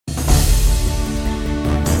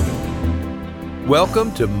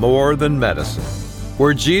Welcome to More Than Medicine,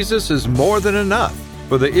 where Jesus is more than enough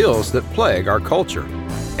for the ills that plague our culture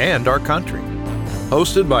and our country.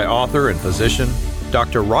 Hosted by author and physician,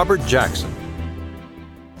 Dr. Robert Jackson.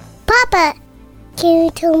 Papa, can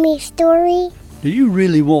you tell me a story? Do you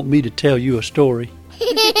really want me to tell you a story?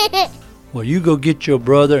 Well, you go get your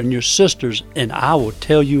brother and your sisters, and I will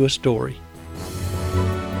tell you a story.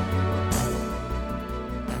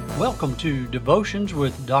 Welcome to Devotions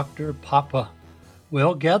with Dr. Papa.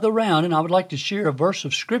 Well, gather round, and I would like to share a verse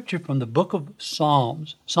of Scripture from the book of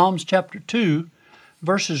Psalms. Psalms chapter 2,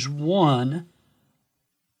 verses 1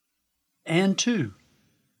 and 2.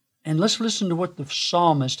 And let's listen to what the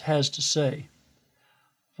psalmist has to say.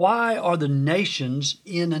 Why are the nations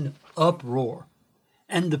in an uproar,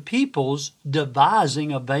 and the peoples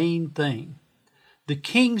devising a vain thing? The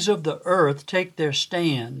kings of the earth take their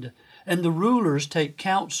stand, and the rulers take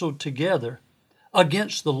counsel together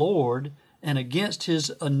against the Lord and against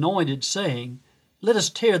his anointed, saying, Let us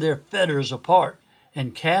tear their fetters apart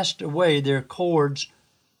and cast away their cords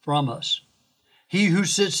from us. He who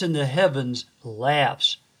sits in the heavens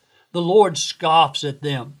laughs. The Lord scoffs at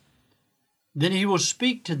them. Then he will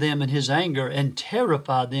speak to them in his anger and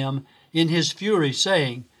terrify them in his fury,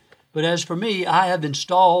 saying, But as for me, I have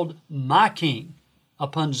installed my king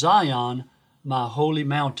upon Zion, my holy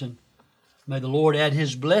mountain. May the Lord add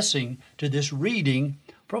his blessing to this reading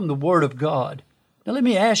from the Word of God. Now let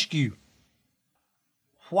me ask you,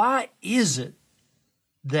 why is it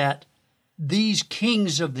that these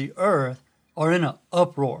kings of the earth are in an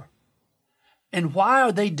uproar? And why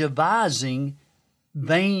are they devising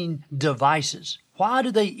vain devices? Why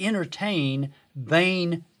do they entertain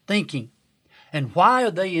vain thinking? And why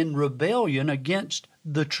are they in rebellion against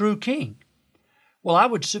the true king? Well, I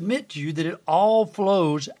would submit to you that it all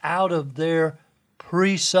flows out of their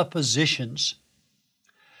presuppositions.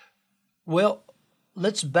 Well,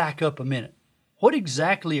 let's back up a minute. What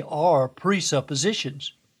exactly are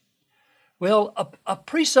presuppositions? Well, a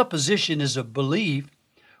presupposition is a belief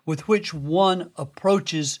with which one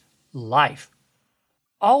approaches life.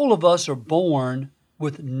 All of us are born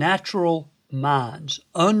with natural minds,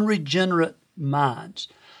 unregenerate minds,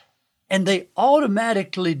 and they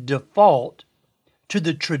automatically default to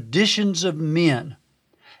the traditions of men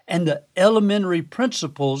and the elementary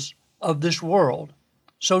principles of this world.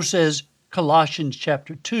 So says Colossians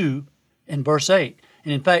chapter 2 and verse 8.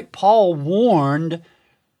 And in fact, Paul warned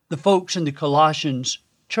the folks in the Colossians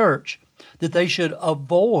church that they should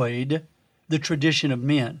avoid the tradition of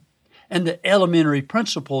men and the elementary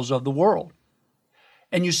principles of the world.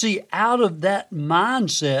 And you see, out of that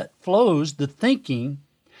mindset flows the thinking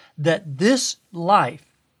that this life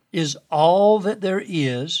is all that there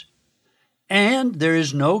is, and there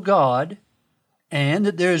is no God, and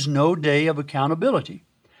that there is no day of accountability.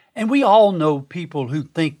 And we all know people who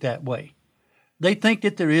think that way. They think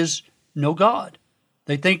that there is no God.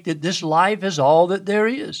 They think that this life is all that there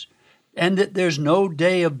is, and that there's no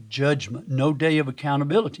day of judgment, no day of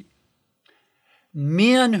accountability.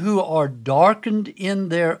 Men who are darkened in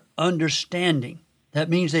their understanding, that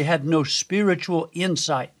means they have no spiritual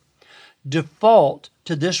insight, default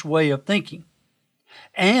to this way of thinking,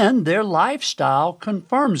 and their lifestyle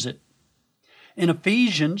confirms it. In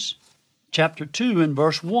Ephesians chapter 2 and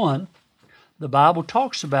verse 1, the Bible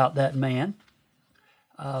talks about that man.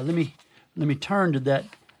 Let me turn to that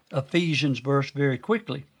Ephesians verse very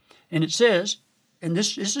quickly. And it says, and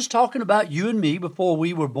this is talking about you and me before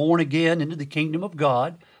we were born again into the kingdom of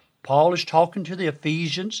God. Paul is talking to the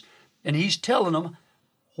Ephesians, and he's telling them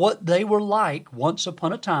what they were like once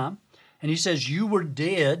upon a time. And he says, you were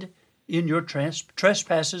dead in your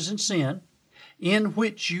trespasses and sin, in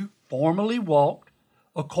which you formerly walked,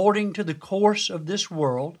 according to the course of this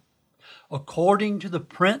world, according to the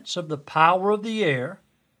prince of the power of the air,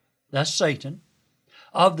 that's Satan,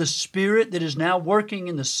 of the spirit that is now working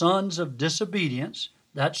in the sons of disobedience,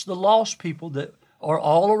 that's the lost people that are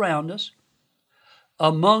all around us.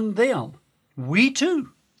 Among them, we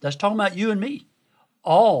too, that's talking about you and me,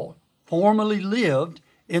 all formerly lived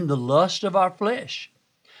in the lust of our flesh,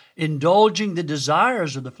 indulging the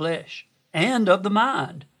desires of the flesh and of the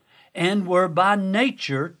mind, and were by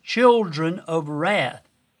nature children of wrath,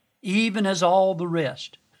 even as all the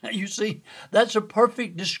rest. You see, that's a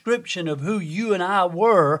perfect description of who you and I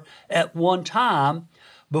were at one time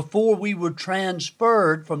before we were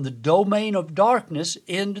transferred from the domain of darkness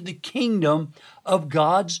into the kingdom of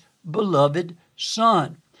God's beloved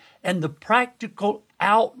Son. And the practical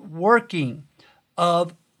outworking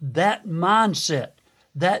of that mindset,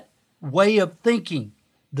 that way of thinking,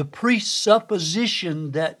 the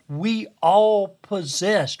presupposition that we all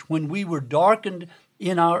possessed when we were darkened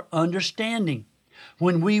in our understanding,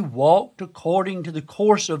 when we walked according to the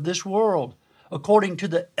course of this world, according to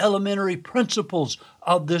the elementary principles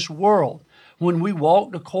of this world, when we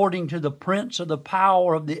walked according to the prince of the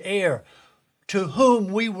power of the air, to whom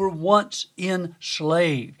we were once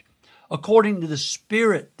enslaved, according to the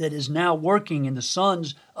spirit that is now working in the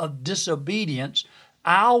sons of disobedience.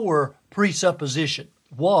 Our presupposition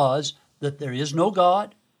was that there is no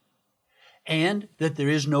God and that there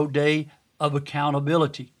is no day of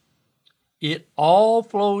accountability. It all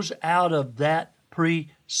flows out of that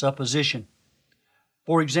presupposition.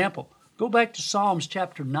 For example, go back to Psalms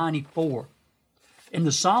chapter 94. And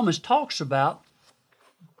the psalmist talks about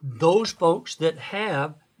those folks that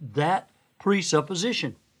have that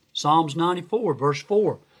presupposition. Psalms 94 verse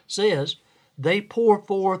 4 says, they pour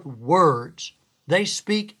forth words. They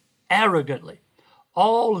speak arrogantly.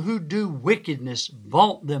 All who do wickedness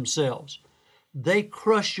vaunt themselves. They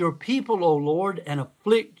crush your people, O Lord, and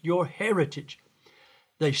afflict your heritage.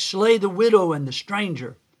 They slay the widow and the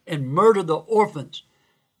stranger and murder the orphans.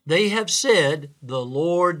 They have said, the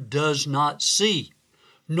Lord does not see,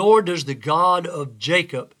 nor does the God of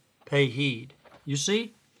Jacob pay heed. You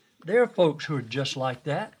see, there are folks who are just like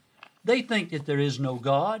that. They think that there is no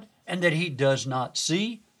God and that he does not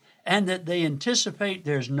see, and that they anticipate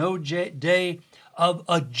there's no day of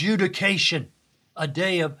adjudication, a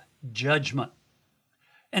day of judgment.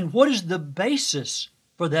 And what is the basis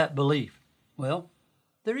for that belief? Well,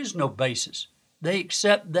 there is no basis. They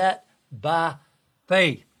accept that by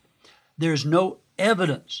faith. There's no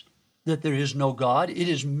evidence that there is no God. It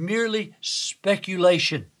is merely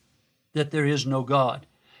speculation that there is no God.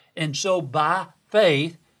 And so by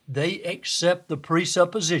faith, they accept the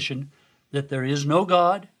presupposition that there is no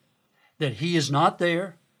God, that he is not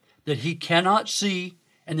there, that he cannot see,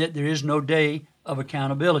 and that there is no day of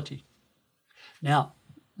accountability. Now,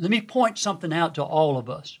 let me point something out to all of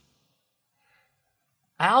us.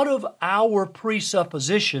 Out of our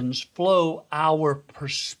presuppositions flow our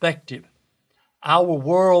perspective, our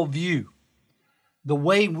worldview, the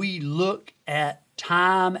way we look at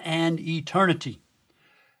time and eternity.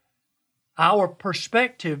 Our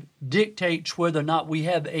perspective dictates whether or not we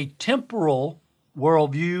have a temporal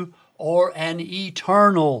worldview or an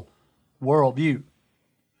eternal worldview.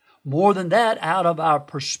 More than that, out of our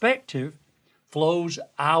perspective flows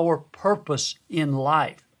our purpose in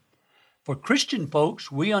life. For Christian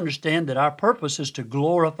folks, we understand that our purpose is to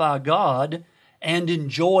glorify God and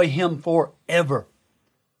enjoy him forever.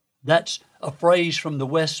 That's a phrase from the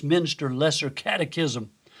Westminster Lesser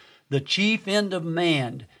Catechism. The chief end of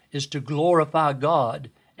man is to glorify God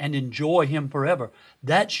and enjoy him forever.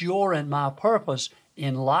 That's your and my purpose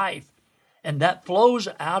in life. And that flows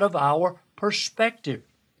out of our perspective,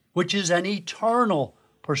 which is an eternal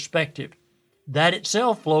perspective. That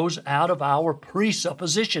itself flows out of our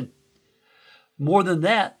presupposition. More than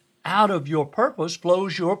that, out of your purpose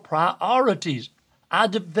flows your priorities. I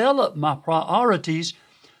develop my priorities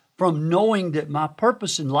from knowing that my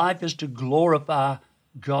purpose in life is to glorify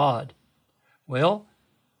God. Well,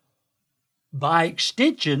 by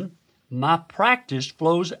extension, my practice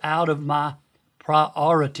flows out of my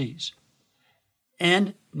priorities.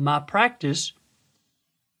 And my practice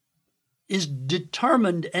is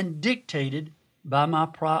determined and dictated by my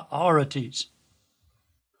priorities.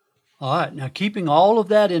 All right, now keeping all of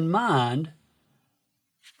that in mind,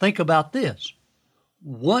 think about this.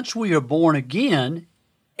 Once we are born again,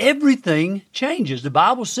 everything changes. The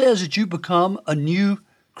Bible says that you become a new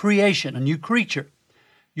creation, a new creature.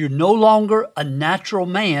 You're no longer a natural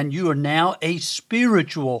man. You are now a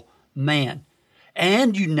spiritual man.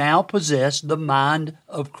 And you now possess the mind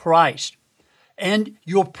of Christ. And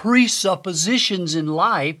your presuppositions in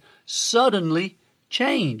life suddenly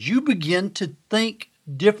change. You begin to think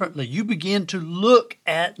differently. You begin to look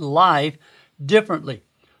at life differently.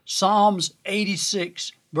 Psalms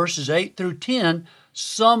 86, verses 8 through 10,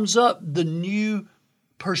 sums up the new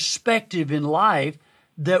perspective in life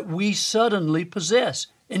that we suddenly possess.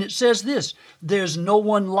 And it says this, there's no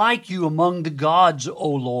one like you among the gods, O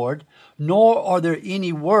Lord, nor are there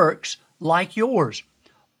any works like yours.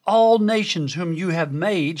 All nations whom you have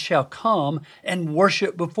made shall come and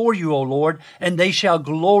worship before you, O Lord, and they shall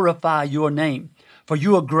glorify your name. For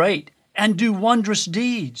you are great and do wondrous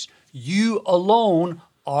deeds. You alone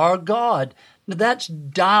are God. Now that's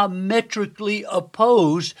diametrically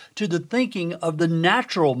opposed to the thinking of the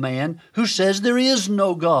natural man who says there is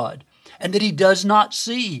no God and that he does not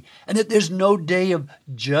see and that there's no day of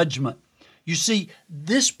judgment. You see,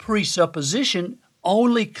 this presupposition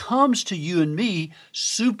only comes to you and me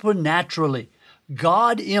supernaturally.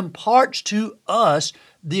 God imparts to us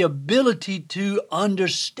the ability to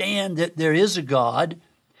understand that there is a God,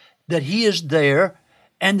 that He is there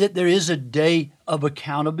and that there is a day of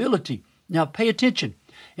accountability. Now pay attention.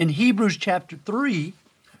 In Hebrews chapter 3,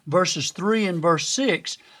 verses 3 and verse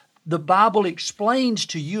 6, the Bible explains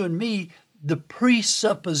to you and me the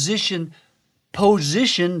presupposition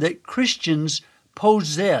position that Christians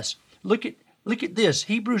possess. Look at this,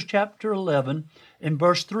 Hebrews chapter 11 and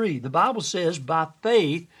verse 3. The Bible says, by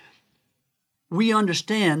faith, we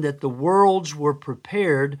understand that the worlds were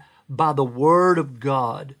prepared by the word of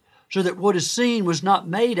God, so that what is seen was not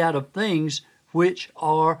made out of things which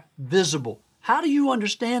are visible. How do you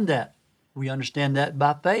understand that? We understand that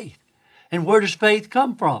by faith. And where does faith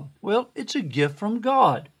come from? Well, it's a gift from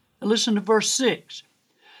God. Listen to verse 6.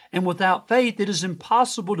 And without faith it is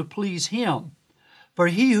impossible to please Him. For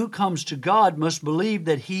he who comes to God must believe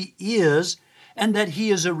that He is, and that He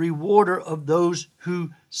is a rewarder of those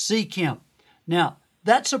who seek Him. Now,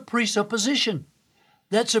 that's a presupposition.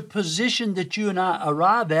 That's a position that you and I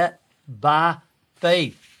arrive at by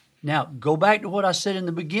faith. Now, go back to what I said in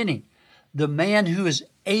the beginning. The man who is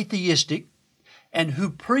atheistic and who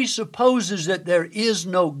presupposes that there is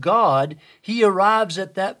no God, he arrives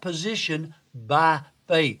at that position by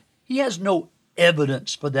faith. He has no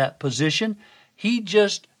evidence for that position. He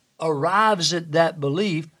just arrives at that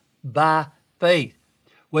belief by faith.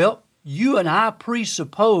 Well, you and I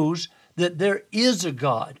presuppose that there is a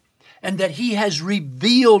God and that He has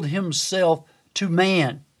revealed Himself to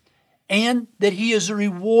man and that He is a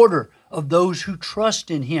rewarder of those who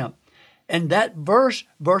trust in Him. And that verse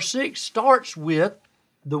 6, starts with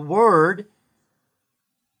the word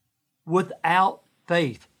without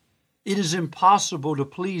faith. It is impossible to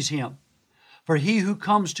please Him. For he who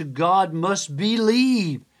comes to God must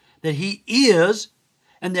believe that He is,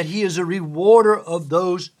 and that He is a rewarder of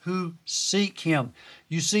those who seek Him.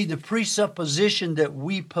 You see, the presupposition that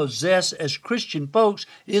we possess as Christian folks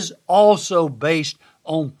is also based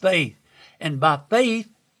on faith. And by faith,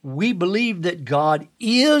 we believe that God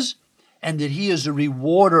is, and that He is a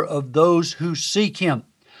rewarder of those who seek Him.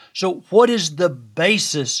 So what is the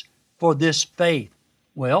basis for this faith?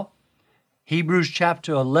 Well, Hebrews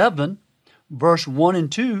chapter 11, verse 1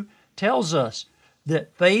 and 2 tells us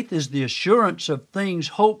that faith is the assurance of things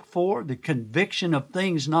hoped for, the conviction of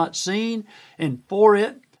things not seen, and for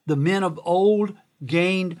it the men of old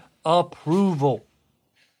gained approval.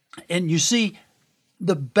 And you see,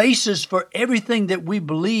 the basis for everything that we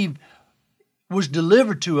believe was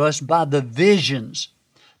delivered to us by the visions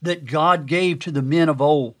that God gave to the men of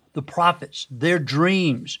old, the prophets, their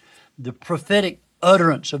dreams, the prophetic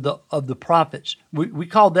utterance of the prophets. We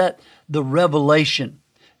call that the revelation.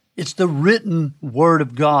 It's the written word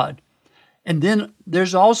of God. And then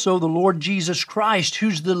there's also the Lord Jesus Christ,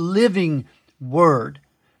 who's the living word.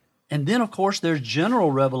 And then, of course, there's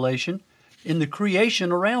general revelation in the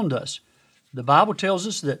creation around us. The Bible tells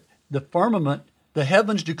us that the firmament, the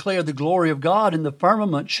heavens declare the glory of God, and the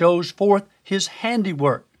firmament shows forth His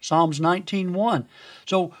handiwork. Psalms 19:1.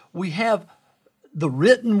 So we have the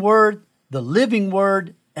written word, the living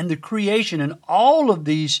word, and the creation. And all of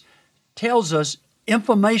these tells us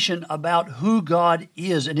information about who God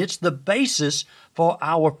is. And it's the basis for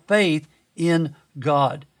our faith in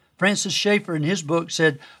God. Francis Schaeffer in his book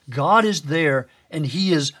said, God is there and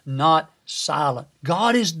He is not silent.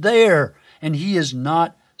 God is there and He is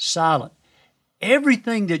not silent.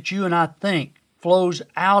 Everything that you and I think flows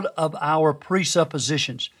out of our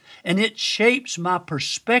presuppositions, and it shapes my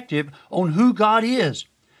perspective on who God is,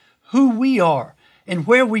 who we are, and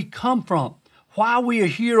where we come from, why we are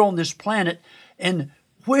here on this planet, and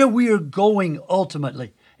where we are going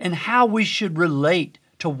ultimately, and how we should relate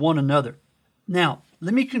to one another. Now,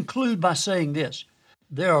 let me conclude by saying this.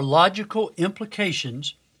 There are logical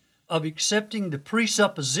implications of accepting the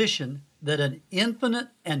presupposition that an infinite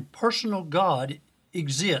and personal God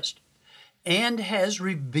exists and has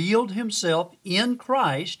revealed Himself in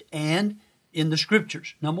Christ and in the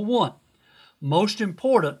Scriptures. Number one, most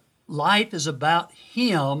important, life is about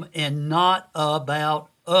Him and not about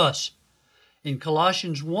us. In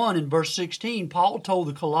Colossians 1 and verse 16, Paul told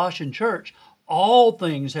the Colossian church, all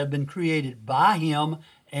things have been created by Him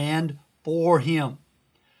and for Him.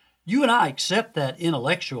 You and I accept that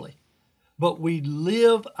intellectually, but we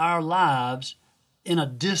live our lives in a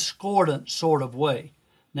discordant sort of way.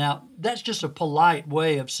 Now, that's just a polite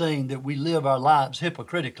way of saying that we live our lives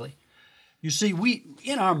hypocritically. You see,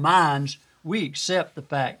 in our minds, we accept the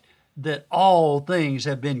fact that all things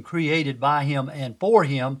have been created by Him and for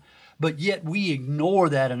Him, but yet we ignore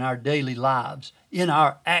that in our daily lives, in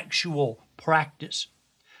our actual practice.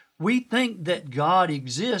 We think that God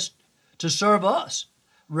exists to serve us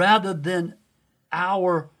rather than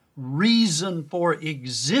our reason for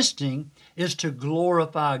existing is to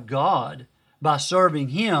glorify God by serving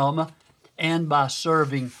Him and by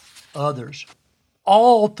serving others.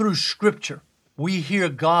 All through Scripture, we hear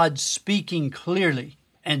God speaking clearly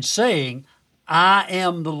and saying, I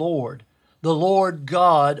am the Lord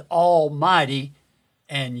God Almighty,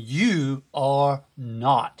 and you are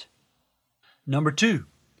not. Number 2,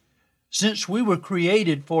 since we were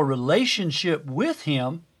created for relationship with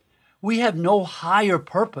Him, we have no higher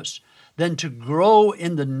purpose than to grow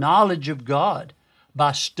in the knowledge of God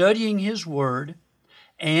by studying His Word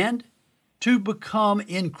and to become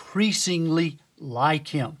increasingly like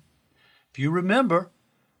Him. If you remember,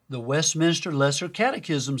 the Westminster Lesser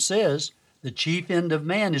Catechism says the chief end of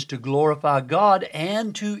man is to glorify God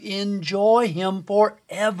and to enjoy Him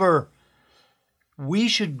forever. We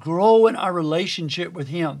should grow in our relationship with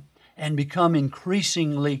Him and become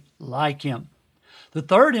increasingly like Him. The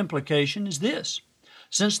third implication is this: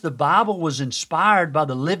 since the Bible was inspired by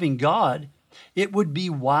the living God, it would be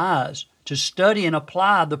wise to study and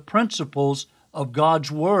apply the principles of God's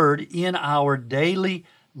Word in our daily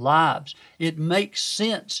lives. It makes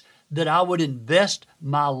sense that I would invest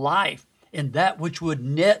my life in that which would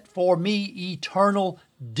net for me eternal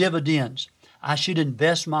dividends. I should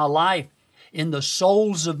invest my life in the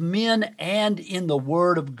souls of men and in the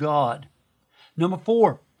Word of God. Number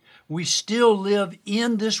 4, we still live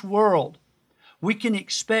in this world. We can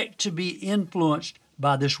expect to be influenced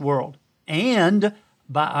by this world and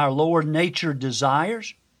by our lower nature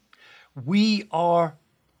desires. We are,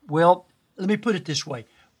 well, let me put it this way.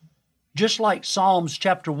 Just like Psalms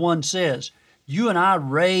chapter 1 says, you and I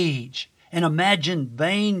rage and imagine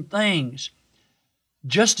vain things,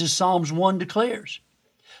 just as Psalms 1 declares.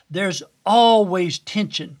 There's always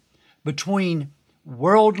tension between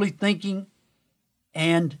worldly thinking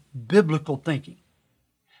and biblical thinking.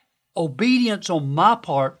 Obedience on my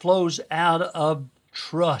part flows out of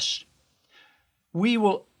trust. We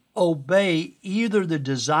will obey either the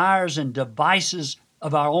desires and devices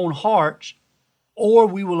of our own hearts, or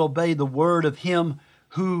we will obey the word of Him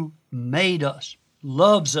who made us,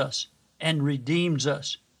 loves us, and redeems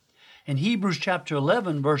us. In Hebrews chapter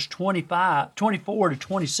 11, verse 24 to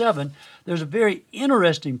 27, there's a very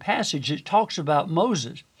interesting passage that talks about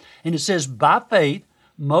Moses. And it says, by faith,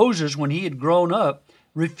 Moses, when he had grown up,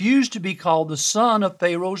 refused to be called the son of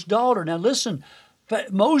Pharaoh's daughter. Now listen,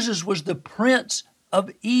 Moses was the prince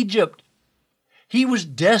of Egypt. He was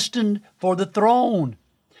destined for the throne.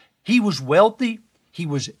 He was wealthy. He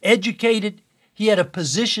was educated. He had a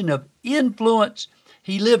position of influence.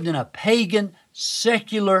 He lived in a pagan,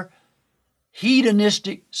 secular,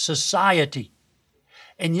 hedonistic society.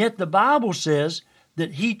 And yet the Bible says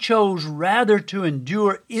that he chose rather to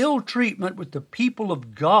endure ill treatment with the people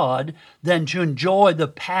of God than to enjoy the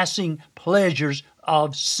passing pleasures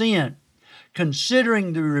of sin,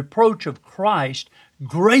 considering the reproach of Christ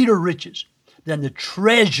greater riches than the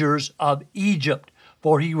treasures of Egypt,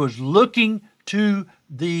 for he was looking to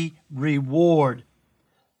the reward.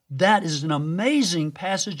 That is an amazing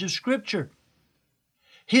passage of Scripture.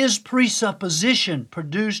 His presupposition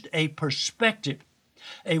produced a perspective,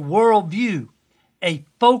 a worldview, a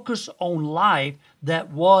focus on life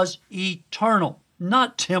that was eternal,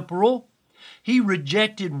 not temporal. He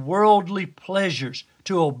rejected worldly pleasures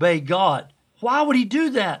to obey God. Why would he do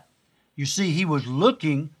that? You see, he was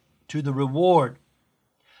looking to the reward.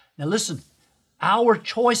 Now listen, our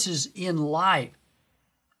choices in life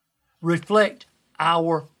reflect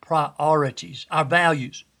our priorities, our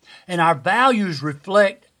values. And our values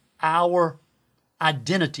reflect our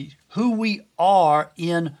identity, who we are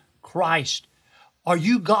in Christ. Are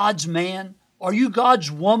you God's man? Are you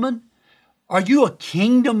God's woman? Are you a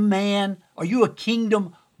kingdom man? Are you a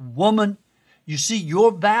kingdom woman? You see,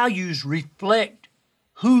 your values reflect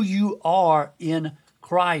who you are in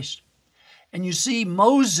Christ. And you see,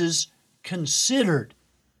 Moses considered.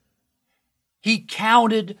 He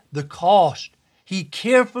counted the cost. He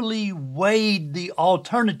carefully weighed the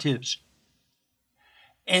alternatives.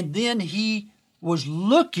 And then he was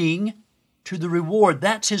looking to the reward.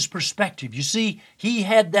 That's his perspective. You see, he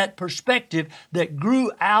had that perspective that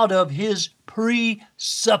grew out of his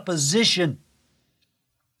presupposition.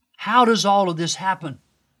 How does all of this happen?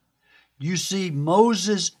 You see,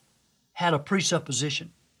 Moses had a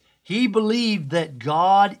presupposition. He believed that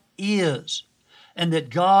God is, and that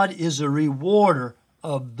God is a rewarder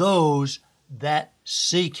of those that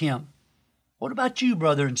seek Him. What about you,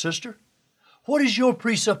 brother and sister? What is your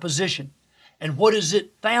presupposition, and what is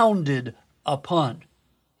it founded upon?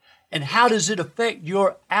 And how does it affect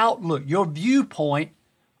your outlook, your viewpoint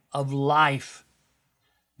of life?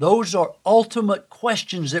 Those are ultimate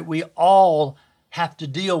questions that we all have to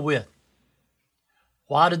deal with?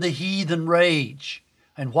 Why do the heathen rage?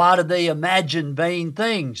 And why do they imagine vain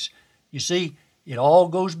things? You see, it all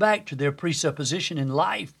goes back to their presupposition in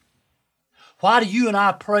life. Why do you and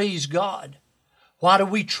I praise God? Why do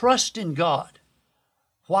we trust in God?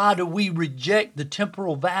 Why do we reject the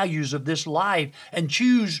temporal values of this life and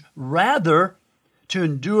choose rather to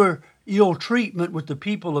endure ill treatment with the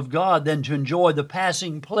people of God than to enjoy the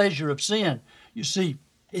passing pleasure of sin? You see,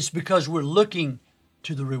 it's because we're looking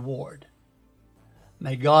to the reward.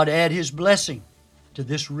 May God add His blessing to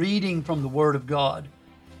this reading from the Word of God.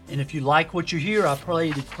 And if you like what you hear, I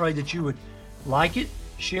pray that you would like it,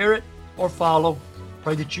 share it, or follow.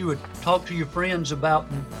 Pray that you would talk to your friends about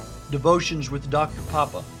devotions with Dr.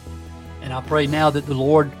 Papa. And I pray now that the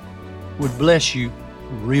Lord would bless you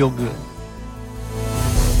real good.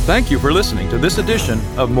 Thank you for listening to this edition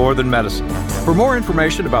of More Than Medicine. For more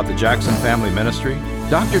information about the Jackson Family Ministry,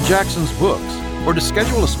 Dr. Jackson's books, or to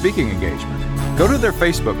schedule a speaking engagement, go to their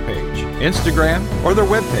Facebook page, Instagram, or their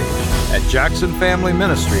webpage at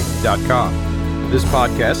jacksonfamilyministry.com. This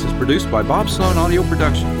podcast is produced by Bob Sloan Audio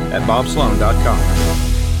Production at bobsloan.com.